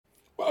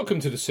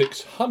Welcome to the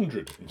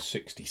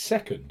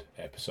 662nd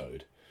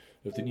episode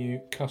of the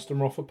new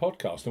Customer Offer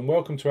podcast, and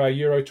welcome to our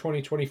Euro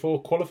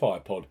 2024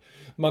 Qualifier pod.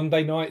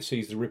 Monday night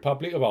sees the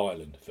Republic of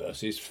Ireland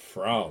versus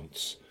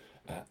France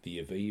at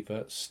the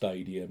Aviva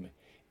Stadium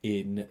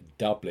in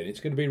Dublin. It's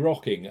going to be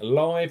rocking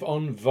live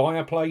on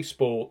Viaplay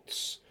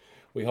Sports.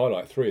 We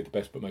highlight three of the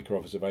best bookmaker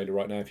offers available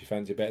right now if you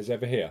fancy a bet as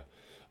ever here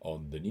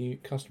on the new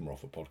Customer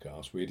Offer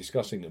podcast. We're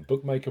discussing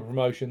bookmaker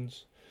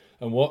promotions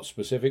and what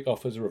specific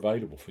offers are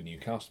available for new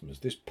customers.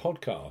 This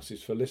podcast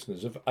is for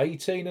listeners of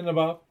 18 and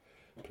above.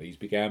 Please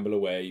be gamble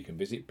aware. You can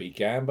visit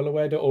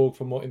begambleaware.org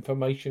for more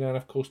information, and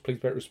of course please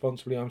bet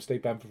responsibly. I'm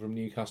Steve Bamford from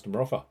New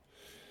Customer Offer.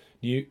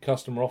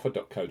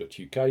 newcustomeroffer.co.uk.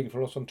 You can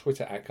follow us on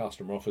Twitter at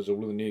Customer Offers.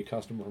 All of the new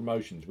customer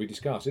promotions we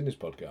discuss in this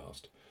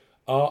podcast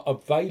are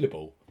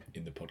available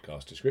in the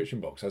podcast description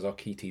box as our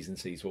key T's and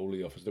C's for all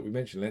the offers that we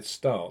mentioned. Let's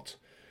start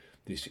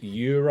this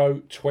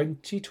Euro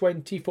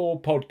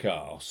 2024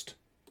 podcast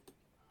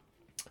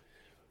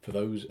for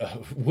those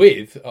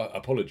with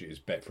apologies,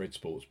 Betfred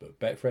Sportsbook.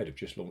 Betfred have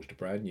just launched a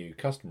brand new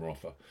customer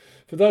offer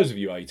for those of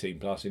you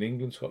 18 plus in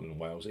England, Scotland and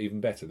Wales. Even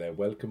better, their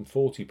Welcome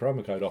 40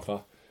 promo code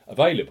offer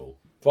available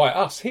via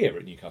us here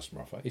at New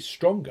Customer Offer is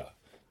stronger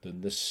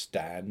than the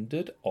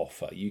standard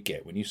offer you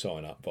get when you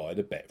sign up via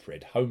the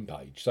Betfred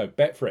homepage. So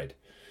Betfred,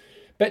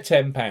 bet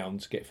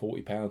 £10, get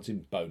 £40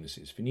 in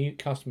bonuses. For new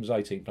customers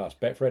 18 plus,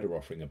 Betfred are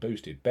offering a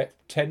boosted bet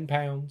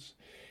 £10,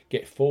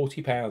 get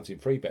 £40 in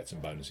free bets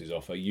and bonuses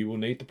offer. You will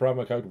need the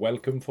promo code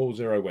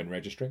WELCOME40 when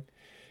registering.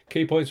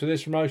 Key points for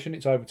this promotion: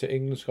 it's open to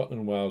England, Scotland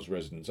and Wales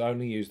residents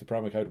only. Use the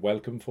promo code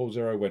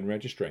WELCOME40 when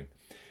registering.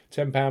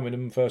 £10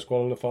 minimum first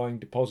qualifying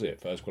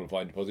deposit. First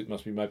qualifying deposit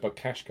must be made by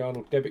cash card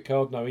or debit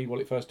card. No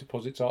e-wallet first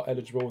deposits are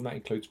eligible, and that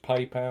includes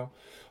PayPal.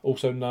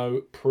 Also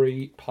no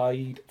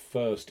prepaid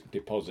first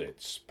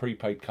deposits.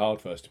 Prepaid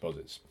card first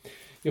deposits.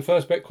 Your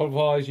first bet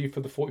qualifies you for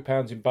the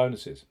 £40 in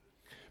bonuses.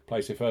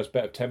 Place your first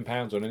bet of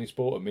 £10 on any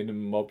sport, a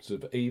minimum odds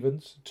of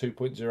evens,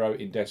 2.0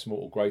 in decimal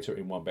or greater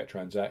in one bet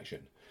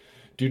transaction.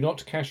 Do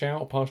not cash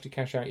out or partially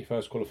cash out your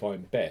first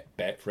qualifying bet.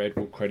 Betfred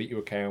will credit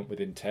your account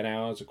within 10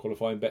 hours of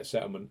qualifying bet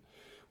settlement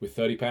with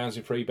 £30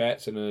 in free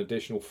bets and an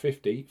additional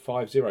 50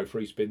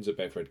 free spins at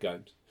Betfred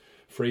games.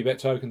 Free bet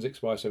tokens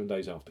expire 7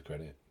 days after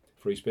credit.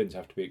 Free spins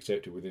have to be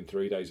accepted within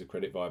 3 days of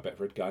credit via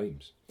Betfred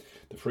games.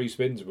 The free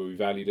spins will be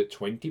valued at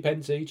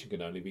 20p each and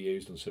can only be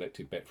used on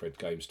selected Betfred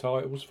games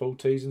titles. Full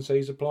T's and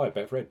C's apply.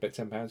 Betfred, bet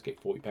 £10,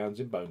 get £40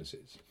 in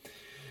bonuses.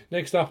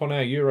 Next up on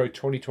our Euro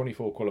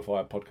 2024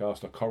 Qualifier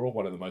podcast are Coral,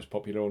 one of the most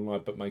popular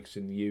online bookmakers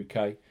in the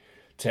UK.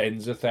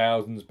 Tens of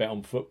thousands bet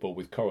on football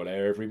with Coral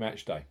Air every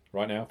match day.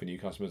 Right now, for new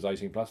customers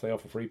 18 plus, they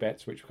offer free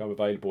bets which become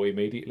available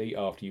immediately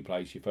after you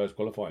place your first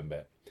qualifying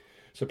bet.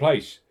 So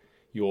place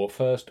your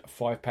first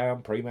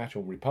 £5 pre-match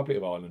on Republic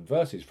of Ireland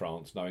versus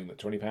France, knowing that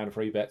 £20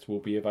 free bets will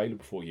be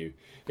available for you,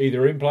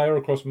 either in play or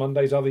across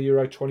Monday's other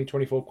Euro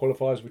 2024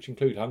 qualifiers, which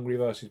include Hungary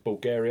versus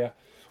Bulgaria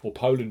or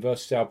Poland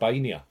versus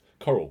Albania.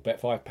 Coral, bet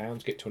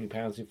 £5, get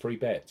 £20 in free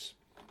bets.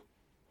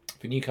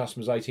 For new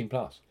customers 18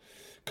 plus,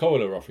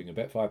 Coral are offering a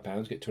bet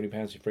 £5, get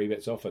 £20 in free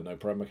bets offer. No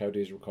promo code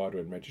is required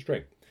when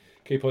registering.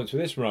 Key points for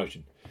this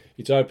promotion: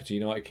 it's open to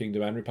United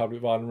Kingdom and Republic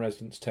of Ireland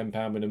residents. £10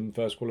 minimum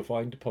first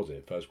qualifying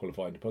deposit. First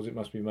qualifying deposit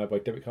must be made by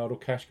debit card or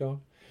cash card.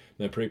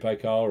 No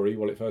prepaid card or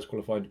e-wallet first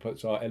qualifying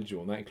deposits are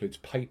eligible, and that includes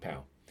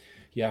PayPal.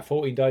 You have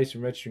 14 days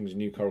from registering as a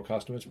new Coral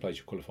customer to place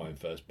your qualifying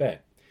first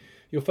bet.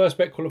 Your first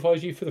bet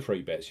qualifies you for the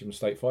free bets. You must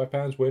stake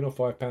 £5 win or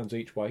 £5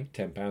 each way,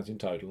 £10 in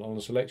total, on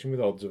a selection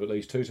with odds of at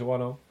least 2 to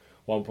 1 on,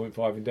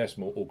 1.5 in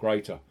decimal or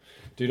greater.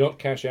 Do not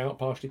cash out,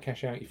 partially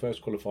cash out your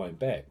first qualifying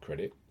bet.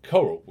 Credit.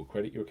 Coral will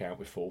credit your account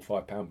with 4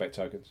 £5 bet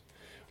tokens.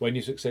 When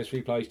you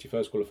successfully placed your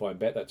first qualifying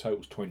bet, that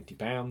totals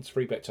 £20.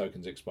 Free bet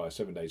tokens expire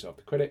 7 days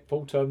after credit.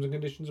 Full terms and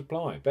conditions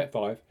apply. Bet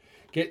 5,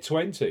 get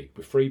 20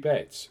 with free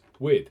bets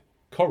with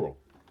Coral.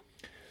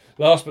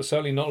 Last but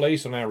certainly not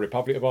least, on our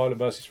Republic of Ireland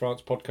versus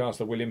France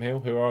podcast are William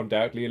Hill, who are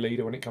undoubtedly a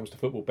leader when it comes to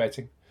football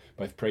betting,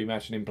 both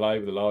pre-match and in play,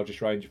 with the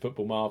largest range of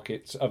football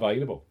markets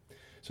available.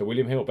 So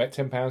William Hill, bet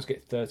 £10,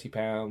 get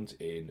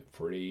 £30 in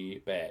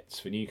free bets.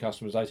 For new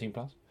customers 18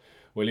 plus,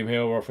 William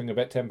Hill are offering a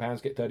bet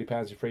 £10, get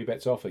 £30 in free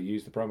bets offer.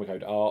 Use the promo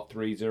code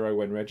R30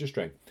 when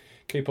registering.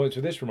 Key points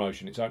for this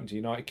promotion: it's open to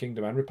United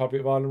Kingdom and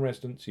Republic of Ireland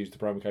residents. Use the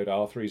promo code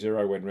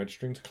R30 when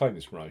registering to claim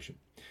this promotion.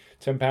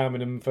 £10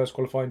 minimum first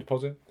qualifying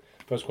deposit.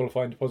 First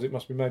qualifying deposit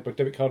must be made by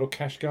debit card or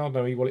cash card.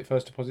 No e-wallet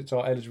first deposits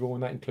are eligible,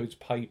 and that includes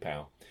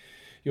PayPal.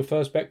 Your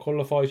first bet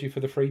qualifies you for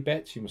the free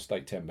bets. You must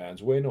stake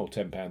 £10 win or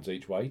 £10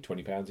 each way,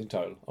 £20 in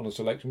total, on a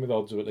selection with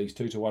odds of at least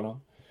 2 to 1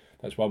 on.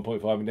 That's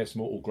 1.5 in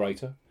decimal or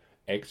greater.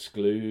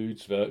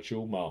 Excludes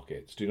virtual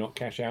markets. Do not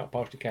cash out,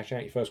 partially cash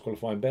out your first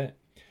qualifying bet.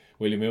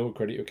 William Hill will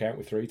credit your account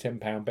with 3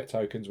 £10 bet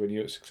tokens when you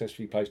have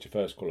successfully placed your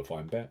first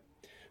qualifying bet.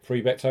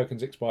 Free bet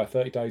tokens expire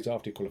 30 days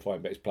after your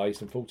qualifying bet is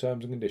placed, and full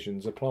terms and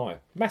conditions apply.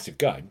 Massive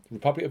game.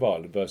 Republic of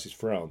Ireland versus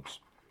France,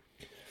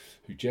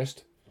 who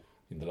just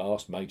in the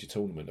last major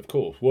tournament. Of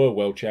course, were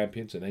world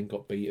champions and then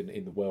got beaten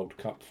in the World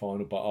Cup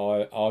final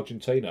by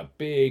Argentina.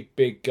 Big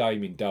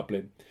game in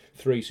Dublin.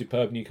 3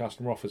 superb new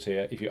customer offers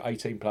here if you're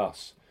 18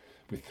 plus,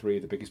 with 3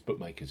 of the biggest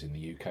bookmakers in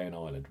the UK and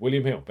Ireland.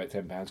 William Hill, bet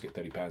 £10, get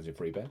 £30 in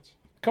free bets.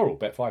 Coral,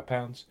 bet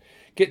 £5,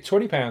 get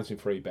 £20 in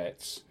free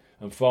bets.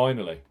 And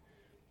finally,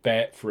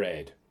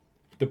 Betfred,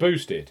 the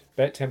boosted,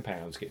 bet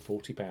 £10, get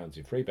 £40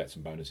 in free bets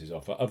and bonuses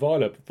offer,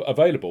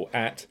 available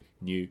at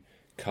new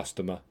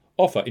customer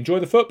offer. Enjoy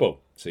the football.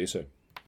 See you soon.